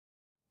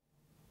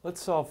Let's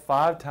solve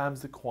 5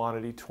 times the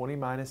quantity 20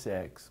 minus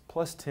x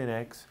plus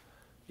 10x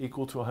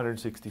equal to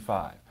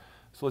 165.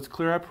 So let's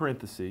clear our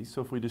parentheses.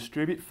 So if we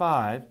distribute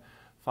 5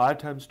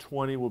 times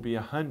 20 will be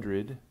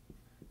 100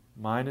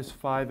 minus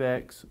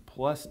 5x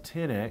plus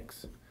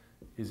 10x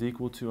is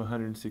equal to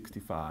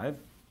 165.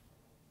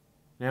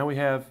 Now we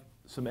have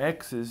some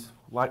x's,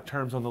 like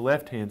terms on the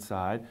left-hand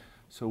side,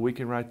 so we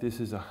can write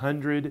this as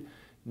 100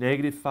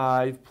 negative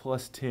 5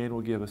 plus 10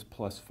 will give us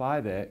plus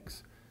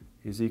 5x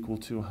is equal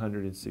to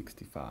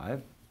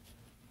 165.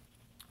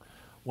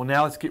 Well,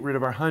 now let's get rid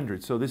of our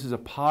 100. So this is a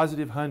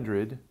positive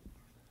 100,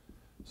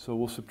 so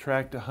we'll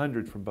subtract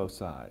 100 from both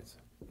sides.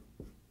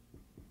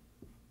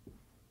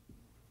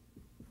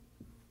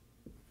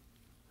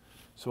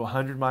 So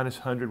 100 minus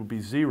 100 will be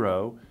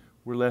 0.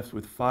 We're left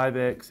with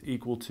 5x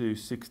equal to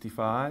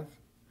 65.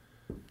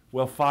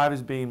 Well, 5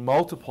 is being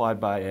multiplied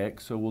by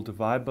x, so we'll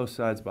divide both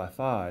sides by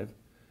 5,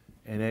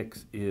 and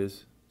x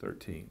is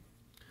 13.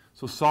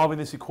 So solving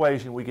this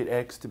equation, we get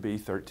x to be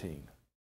 13.